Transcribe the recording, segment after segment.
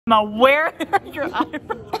Emma, where are your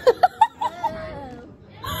eyebrows?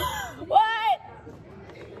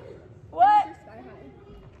 What?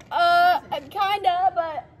 Kinda,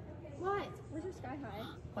 but. What? Where's your sky high?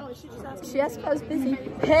 Oh, she just asked. She asked if I was busy.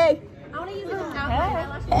 Hey. I want to use it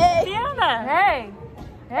as an Hey. Fiona. Hey.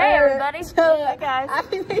 Hey, everybody. So, hey, guys.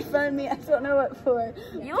 Abby made fun of me. I don't know what for.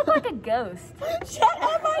 You look like a ghost. Shut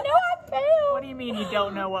up. I know I'm pale. What do you mean you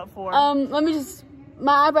don't know what for? Let me just.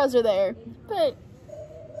 My eyebrows are there. But.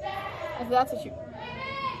 If that's what you.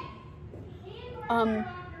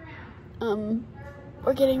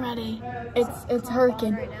 We're getting ready. It's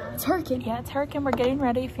hurricane. It's hurricane. Yeah, it's hurricane. We're getting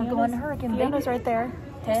ready. We're going to hurricane. Fiona's right there.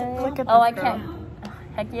 Hey. Look at this I girl. can't.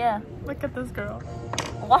 Heck yeah. Look at this girl.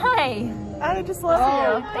 Why? I just love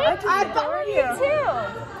you. I adore you. too.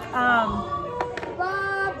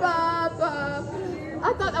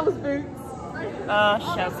 I thought that was Boots.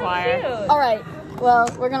 Show choir. All right. Well,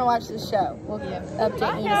 we're gonna watch this show. We'll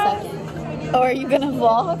update you in a second. Oh, are you gonna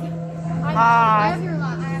vlog? I have your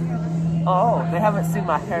lot. I have your lot. Oh, they haven't seen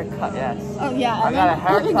my haircut yet. Oh yeah. I got a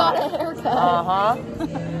haircut. I got a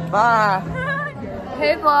haircut. Bye.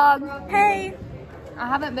 Hey vlog. Hey. I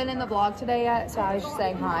haven't been in the vlog today yet, so I was just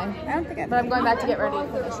saying hi. I don't think But I'm going back to get ready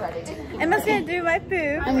for this ready. Emma's gonna do my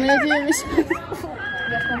poo. I'm gonna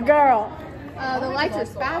do girl. The lights are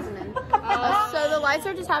spasming. So the lights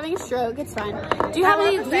are just having a stroke. It's fine. Do you have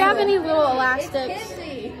any little elastics?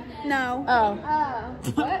 No. Oh.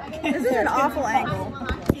 This is an awful angle.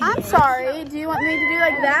 I'm sorry. Do you want me to do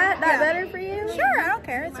like that? That better for you? Sure, I don't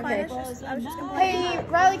care. It's fine. Okay. It's just, I was just complaining. Hey,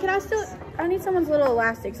 Riley, I need someone's little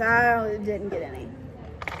elastics. I didn't get any.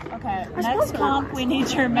 Okay, next comp, we need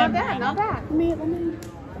your memory. Not bad. Let me.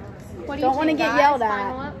 What do you Don't want to think, get guys? yelled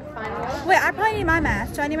Final at. up? Final up? Wait, I probably need my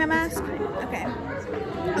mask. Do I need my mask? Okay.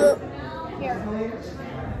 Here.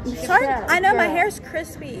 Sorry, I know my hair's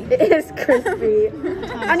crispy. It is crispy.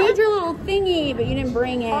 I need your little thingy, but you didn't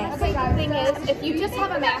bring it. Okay, the thing is, if you just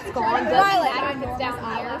have a mask on, doesn't matter if it's down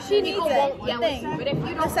here. She needs People it. won't yell at you. But if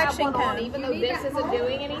you don't have suction one on, cone. even though this isn't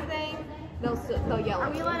doing anything, they'll yell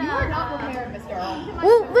at you. You are not prepared, Mr.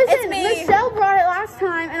 Well, listen, It's me. Michelle brought it last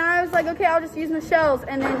time, and I was like, okay, I'll just use Michelle's,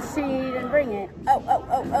 and then she didn't bring it.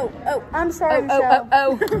 Oh. I'm sorry, Michelle.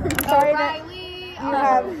 Oh. I'm sorry that Riley, you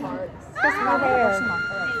have crispy hair.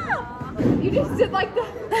 you just did like the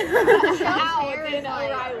hair in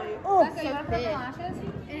Riley. Oh, Okay, you want to put the lashes?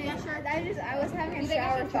 Yeah, sure. I was having a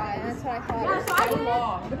shower thought, and that's what I thought. Yeah, so I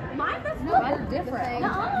did. Mine was no, different.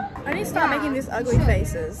 I need to stop making these ugly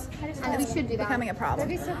faces. We should do that. Becoming a problem.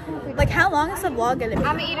 Like, how long is the vlog gonna be?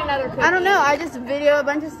 I'm gonna eat another cookie. I don't know. I just video a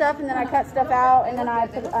bunch of stuff, and then I cut stuff out, and then I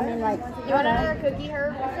put. I mean, like. You want another cookie,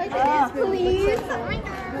 Herb? Please.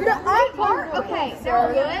 Okay,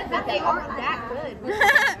 they're good, but they aren't that good.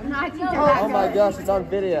 Oh my gosh, it's on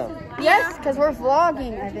video. Yes, because we're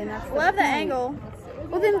vlogging. I think that's. Love the angle.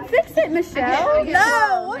 Well, then fix it, Michelle.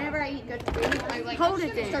 No. Whenever I eat good food, I like Hold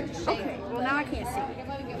it start then. to shake. Okay. Well, now I can't see.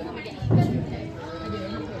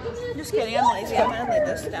 Just kidding. I'm lazy. I'm gonna lay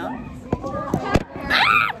this down.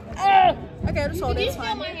 Okay, I'll just hold it. It's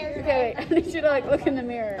fine. Okay, wait. I need you to like look in the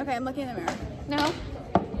mirror. Okay, I'm looking in the mirror. No.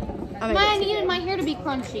 I needed my hair to be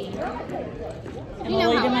crunchy. You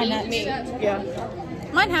know how I eat me. Yeah.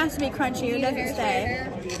 Mine has to be crunchy. It doesn't stay.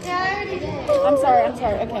 Yeah, I already did. I'm sorry.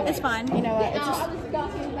 Okay. It's fine. You know what? It's just.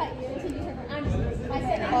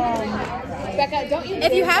 Becca, don't you?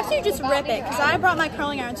 If you have to, just rip it. Because I brought my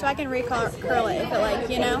curling iron so I can curl it if it like,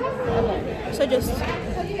 you know? So just.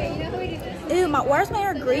 Ew, where's my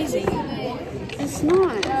hair greasy? It's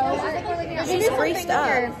not. She's greased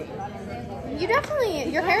up. You definitely,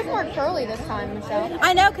 your hair's more curly this time, Michelle.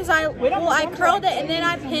 I know, because I curled it and then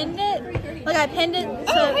I pinned it. Like I pinned it.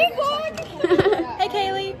 So. Oh, hey, vlog! Hey,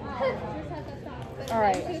 Kaylee. All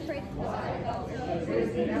right.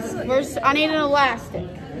 I need an elastic.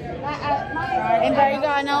 Anybody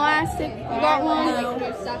got an elastic? You got one?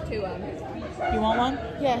 There's stuff to them. You want one?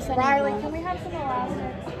 Yes, Riley. Can we have some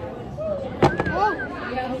elastic?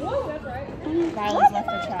 Riley's left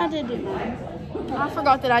her I did do mine. I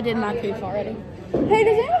forgot that I did my poof already. Hey,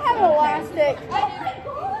 does anyone have an elastic?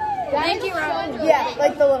 Thank you, Riley. Yeah,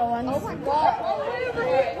 like the little ones. Oh my god.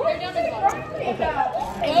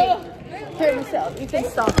 Here, Michelle, you can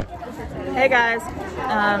stop. Hey guys,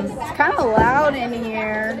 It's kind of loud in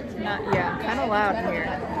here. kind of loud here.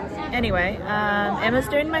 Anyway, Emma's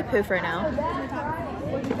doing my poof right now.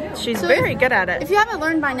 She's So very good at it. If you haven't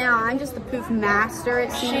learned by now, I'm just the poof master,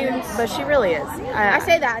 it seems. But she really is. I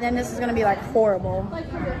say that, and then this is gonna be like horrible.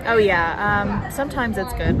 Oh yeah. Sometimes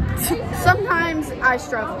it's good. Sometimes I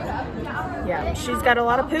struggle. Yeah. She's got a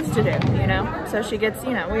lot of poofs to do, you know. So she gets,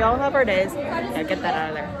 you know, we all have our days. Yeah, get that out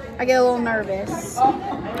of there. I get a little nervous.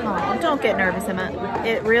 Oh, don't get nervous, Emma.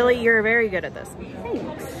 You're very good at this.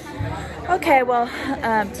 Thanks. Okay, well,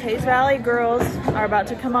 Teays Valley girls are about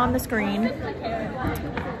to come on the screen.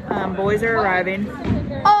 Boys are arriving.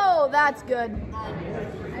 Oh, that's good.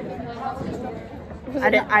 I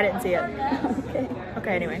didn't see it.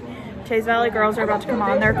 Okay, anyway. Teays Valley girls are about to come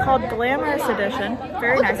on. They're called Glamorous Edition.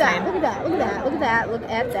 Very nice name. Look at that, look at that, look at that, look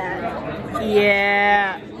at that.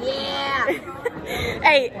 Yeah. Yeah.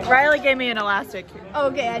 Hey, Riley gave me an elastic.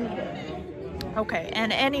 Okay, I need it. Okay,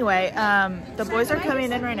 and anyway, the boys are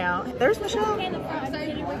coming in right now. There's Michelle.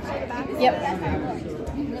 Yep.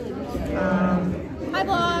 Hi,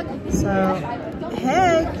 vlog. So,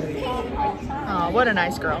 hey. Oh, what a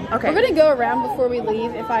nice girl. Okay. We're gonna go around before we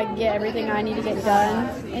leave if I get everything I need to get done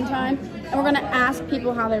in time. And we're gonna ask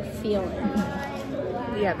people how they're feeling.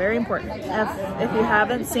 Yeah, very important. If you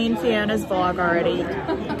haven't seen Fiona's vlog already,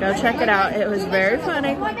 go check it out. It was very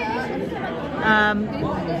funny.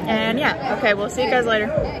 And yeah, okay, we'll see you guys later.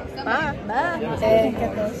 Bye. Bye. Hey,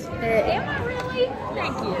 get this. Am I really?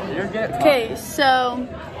 Thank you. You're good. Okay, so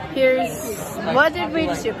what did we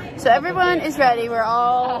just do? So everyone is ready. We're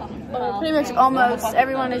all, pretty much almost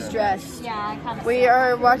everyone is dressed. Yeah, I kind of. We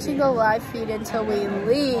are watching the live feed until we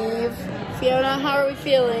leave. Fiona, how are we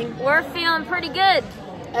feeling? We're feeling pretty good.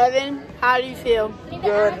 Evan, how do you feel?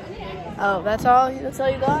 Good. Oh, that's all you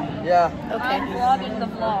got? Yeah. Okay. I'm vlogging the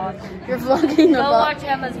vlog. You're vlogging the Go vlog. watch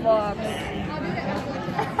Emma's vlogs.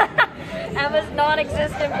 Emma's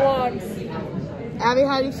non-existent vlogs. Abby,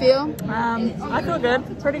 how do you feel? I feel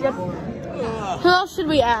good. Pretty good. Who else should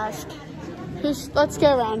we ask? Let's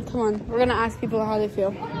go around. Come on. We're going to ask people how they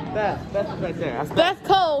feel. Beth is right there. That's Beth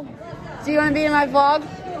Cole, do you want to be in my vlog?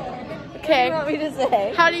 Okay. What do you want me to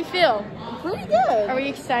say? How do you feel? Pretty good. Are we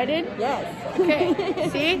excited? Yes. Okay.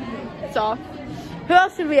 See? That's all. Who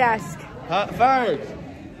else should we ask? first.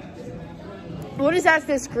 We'll just ask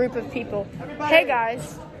this group of people. Hey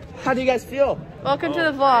guys, How do you guys feel? welcome to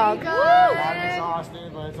the vlog.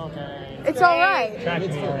 Exhausted, but it's okay. It's all right.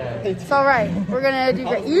 It's all right. We're gonna do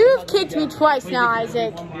great. You've kicked me twice now,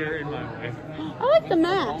 Isaac. You're in my way. I like the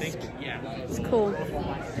mask. It's cool.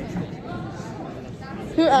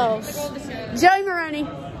 Who else? Joey Maroney. Do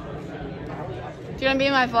you want to be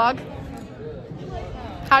in my vlog?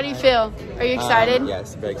 How do you feel? Are you excited?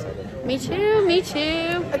 Yes, very excited. Me too, me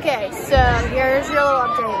too. Okay, so here's your little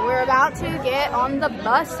update. We're about to get on the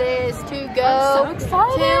buses to go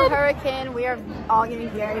to Hurricane. We are all getting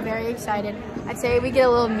very, very excited. I'd say we get a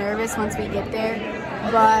little nervous once we get there,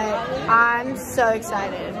 but I'm so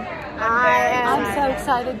excited. I'm so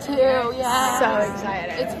excited too, yeah. So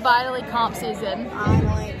excited. It's finally comp season.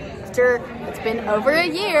 Finally, after it's been over a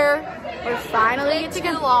year, we're finally get to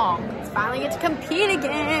get along. Finally get to compete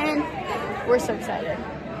again. We're so excited.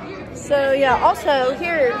 So yeah, also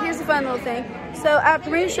here's a fun little thing. So at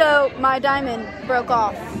the show, my diamond broke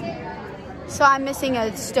off. So I'm missing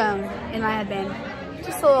a stone in my headband.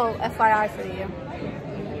 Just a little FYI for you.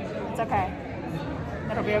 It's okay.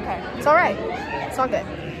 It'll be okay. It's all right. It's all good.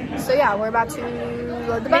 So yeah, we're about to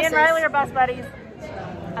load the buses. Me and Riley are bus buddies.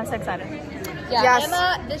 I'm so excited. Yeah, Yes.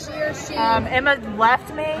 Emma, this year she... Emma left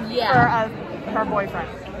me Yeah. for her boyfriend.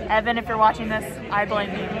 Evan, if you're watching this, I blame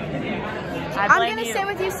you. I'm gonna stay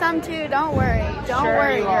with you some too. Don't worry. Don't Sure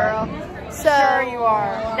worry, you are. girl. So Sure you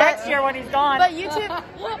are. Next year when he's gone. But YouTube,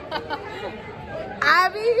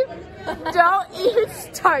 Abby, don't even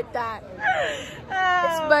start that.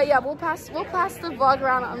 But yeah, we'll pass the vlog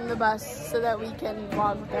around on the bus so that we can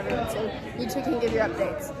vlog with everyone. So you two can give your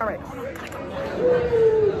updates. All right.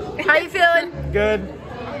 How you feeling? Good.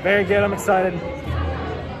 Very good. I'm excited.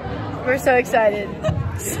 We're so excited.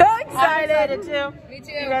 So I'm excited. excited too. Me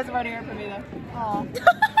too. You guys have already heard from me though. Aw.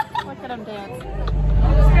 Look at him dance.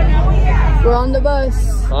 We're on the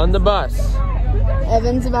bus. On the bus.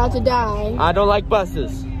 Evan's about to die. I don't like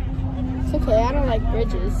buses. It's okay. I don't like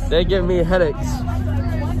bridges. They give me headaches.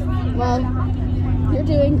 Well, you're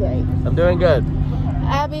doing great. I'm doing good.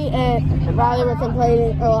 Abby and Riley were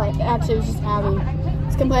complaining, or like, actually it was just Abby.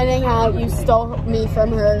 Was complaining how you stole me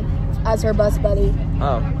from her as her bus buddy.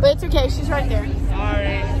 Oh. But it's okay, she's right there.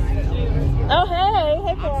 Sorry. Oh hey,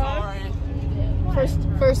 hey Paul.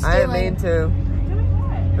 Sorry. First I didn't mean stealing.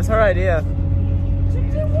 to. It's her idea.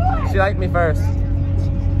 She liked me first.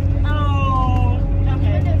 Oh.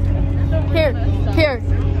 Okay. Here.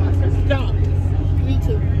 Stop. You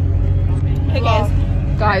too. Hey guys.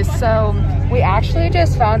 Guys, so we actually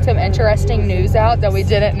just found some interesting news out that we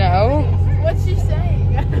didn't know. What's she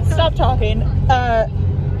saying? Stop talking.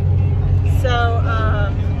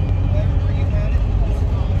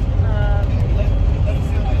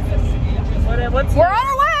 What's We're on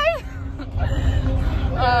our way!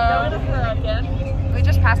 We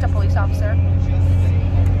just passed a police officer.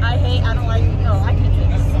 I don't like, no, I can't say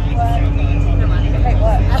this. Never mind. Hey,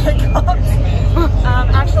 what?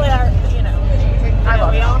 Actually,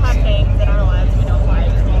 we all have things in our lives we don't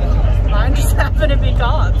like. Mine just happen to be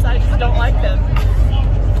cops. I just don't like them.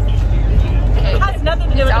 It has nothing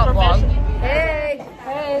to do with the profession. Hey.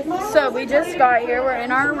 So we just got here. We're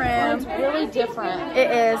in our room. It's really different. It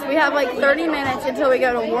is. We have like 30 minutes until we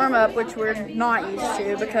go to warm up, which we're not used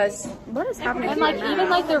to because what is happening? And like even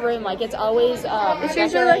like the room, like it's always it's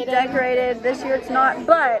usually like decorated. This year it's not,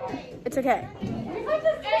 but it's okay.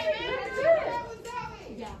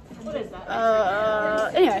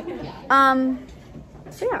 Anyway,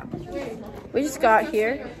 so yeah, we just got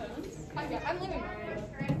here.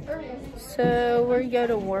 So we go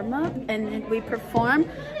to warm up and then we perform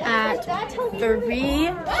at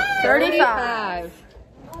 3:35.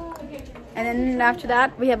 And then after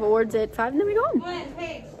that we have awards at 5 and then we go home.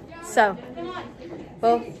 So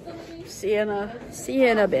we'll see you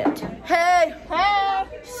in a bit. Hey!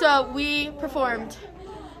 So we performed.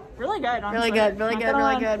 Really good. Really good.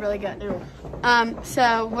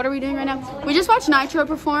 So what are we doing right now? We just watched Nitro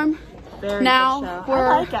perform. Very now good show. we're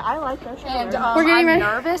I like that show. And we're getting ready.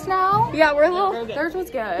 nervous now. Yeah, we're a little. Theirs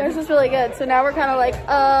was good. Theirs was really good. So now we're kind of like,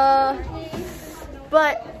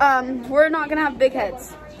 but we're not gonna have big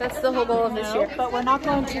heads. That's the whole goal of this year. But we're not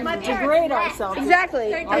going to degrade ourselves.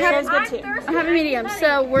 Exactly. Our show's good too. I have a medium.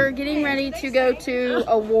 So we're getting ready to go to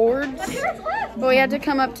awards, but we had to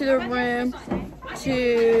come up to the room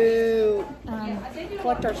to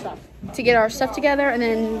Collect our stuff. to get our stuff together, and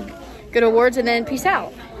then go to awards, and then peace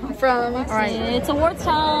out. From All right, it's awards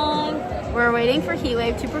time. we're waiting for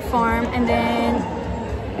Heatwave to perform, and then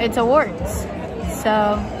it's awards.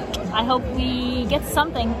 So I hope we get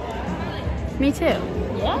something. me too.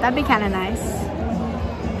 Yeah. That'd be kind of nice.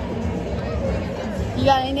 You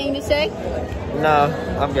got anything to say? No,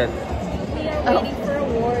 I'm good. We are waiting for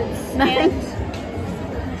awards. Nothing.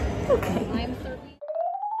 Okay.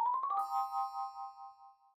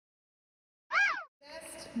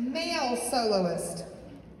 Male soloist,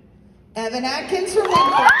 Evan Atkins from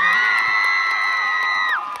Winfield.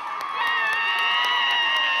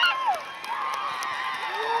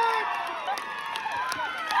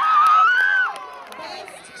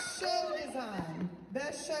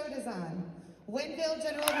 Best show design, Winfield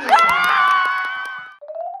General Aviation.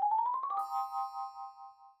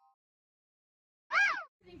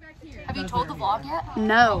 Have you told the vlog yet?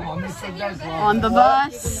 No. On the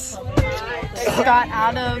bus. Got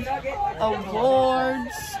out of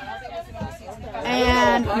awards.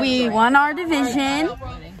 And we won our division.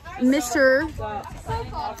 Mr.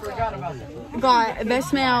 got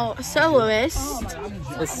best male soloist.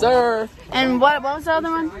 Yes, sir. And what was the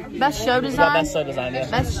other one? Best show design? Best show design, yeah.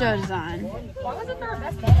 Best show design.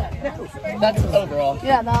 That's overall.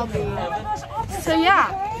 Yeah, that'll be it. So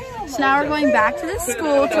yeah. So now we're going back to the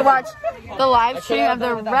school to watch the live stream of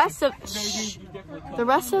the rest of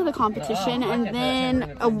the competition, and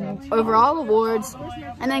then overall awards,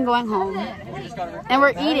 and then going home. And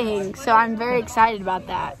we're eating, so I'm very excited about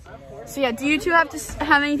that. So yeah, do you two have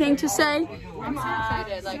anything to say? I'm so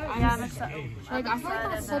excited. Like I feel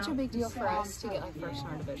like that's such a big deal for us to get like first in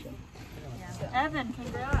our division. Evan,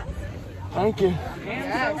 congrats. Thank you. Do you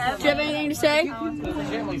have anything to say?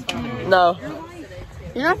 No.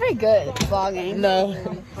 You're not very good at vlogging. No.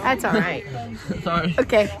 That's all right. Sorry.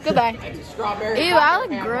 Okay, goodbye. Ew, I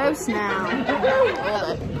look gross now.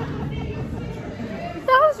 That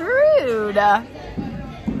was rude.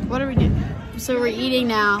 What are we doing? So we're eating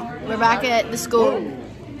now. We're back at the school.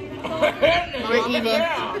 We're eating.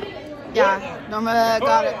 Yeah, Norma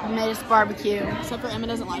made us barbecue. Except for Emma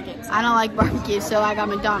doesn't like it. I don't like barbecue, so I got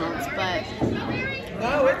McDonald's, but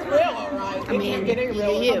No, it's real, all right. I mean, you do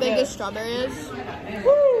you. How big this strawberry is?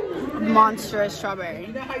 Monstrous strawberry.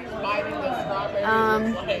 You know how you're biting the strawberry?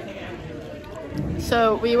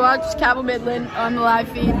 So we watched Cabell Midland on the live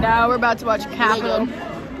feed. Now we're about to watch Capital.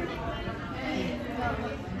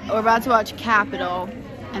 We're about to watch Capital,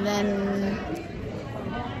 and then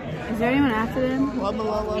is there anyone after them?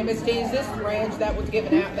 Miss T, is this range that was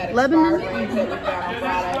given out, that Lebanon? expired range that we found on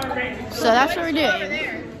Friday? So that's what we're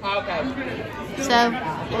doing. Okay. So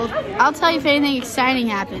I'll tell you if anything exciting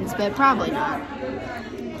happens, but probably not.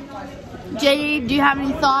 JD, do you have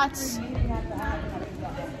any thoughts?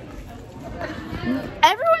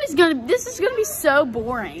 This is gonna be so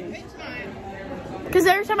boring. Because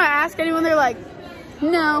every time I ask anyone, they're like,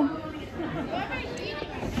 no.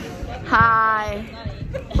 Hi.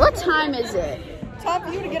 What time is it? Time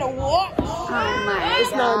for you to get a watch. Oh my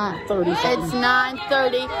It's God. 9:30 something. It's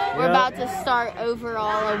 9:30. We're Yep. about to start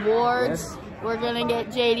overall awards. Yes. We're gonna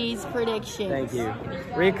get JD's predictions. Thank you.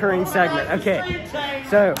 Recurring segment. Okay,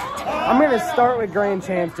 so I'm going to start with Grand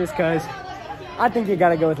Champs just because I think you got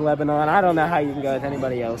to go with Lebanon. I don't know how you can go with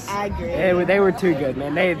anybody else. I agree. They were too good,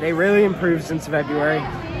 man. They really improved since February.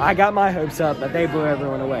 I got my hopes up, but they blew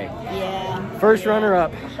everyone away. Yeah. First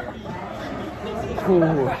runner-up.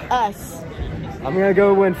 Ooh, Us. I'm going to go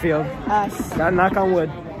with Winfield. Us. Got to knock on wood.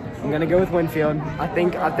 I'm going to go with Winfield. I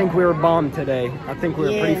think we were bombed today. I think we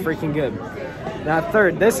were pretty freaking good. Now,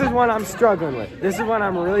 third, this is one I'm struggling with. This is one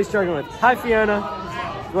I'm really struggling with. Hi, Fiona.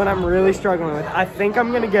 This is one I'm really struggling with. I think I'm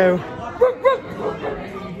going to go.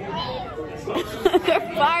 They're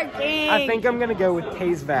barking. I think I'm going to go with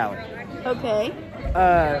Taze Valley. Okay.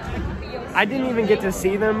 I didn't even get to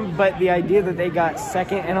see them, but the idea that they got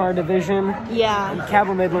second in our division, Yeah.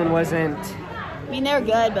 Cabell Midland wasn't I mean, they're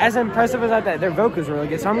good, but as impressive as I thought. Their vocals were really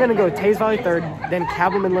good. So I'm going to go with Taze Valley third, then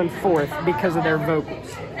Cabell Midland fourth because of their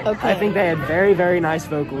vocals. okay. I think they had very, very nice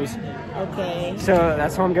vocals. Okay. So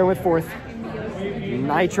that's why I'm going with fourth.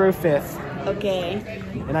 Nitro fifth. Okay.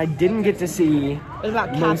 And I didn't get to see What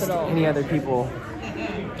about most Capital? any other people.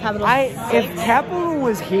 Capital. If Capital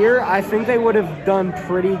was here, I think they would have done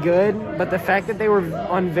pretty good. But the fact that they were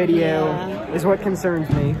on video is what concerns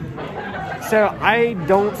me. So I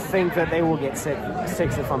don't think that they will get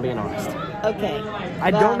six if I'm being honest. Okay. I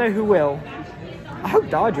don't know who will. I hope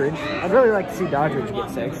Doddridge. I'd really like to see Doddridge get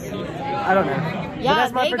six. I don't know. But Yeah,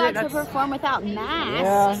 that's my they got to prediction. perform without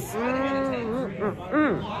masks.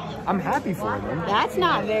 I'm happy for them. That's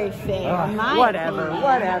not very fair. in my Whatever.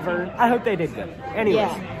 opinion. I hope they did good.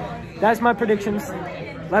 Anyways, that's my predictions.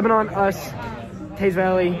 Lebanon, us, Taze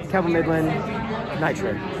Valley, Cabell Midland,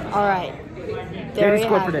 Nitro. All right. There Daily we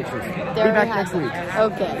score have it. predictions. There Be we back have next it. week.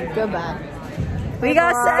 Okay, goodbye. We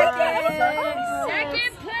got second.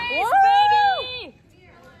 Second place, Woo! baby!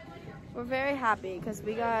 We're very happy because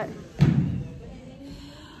we got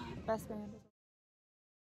best band.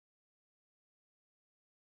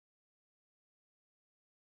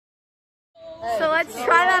 So let's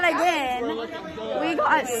try that again. We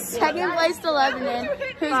got second place to Lebanon,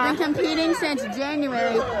 who's been competing since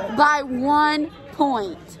January by 1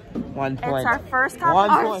 point. 1 point. It's our first One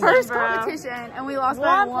competition. point. First bro. competition, and we lost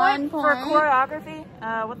by 1 point. for choreography.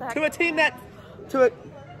 What the heck? To a team to a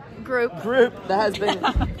Group. group that has been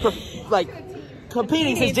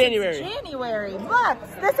competing since January. January. Look,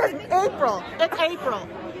 this is April. It's April.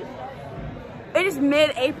 It is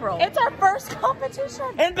mid-April. It's our first competition.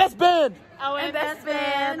 And best band. Oh, and And best best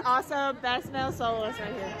band. band. Also, best male soloist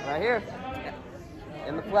right here. Right here.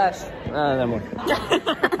 In the flesh. No more.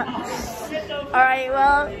 All right,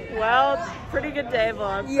 Well, pretty good day,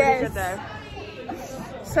 vlog. Pretty Yes. good day.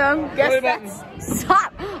 so guess that's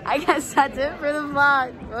stop. I guess that's it for the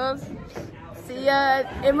vlog. We'll see ya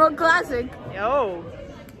at Emerald Classic. Yo.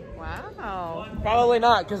 Wow. Probably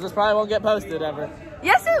not, because this probably won't get posted ever.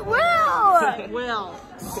 Yes, it will. Will.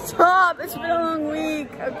 Stop. It's been a long week.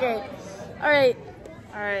 Okay. All right.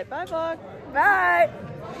 All right. Bye, vlog. Bye.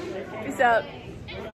 Peace out.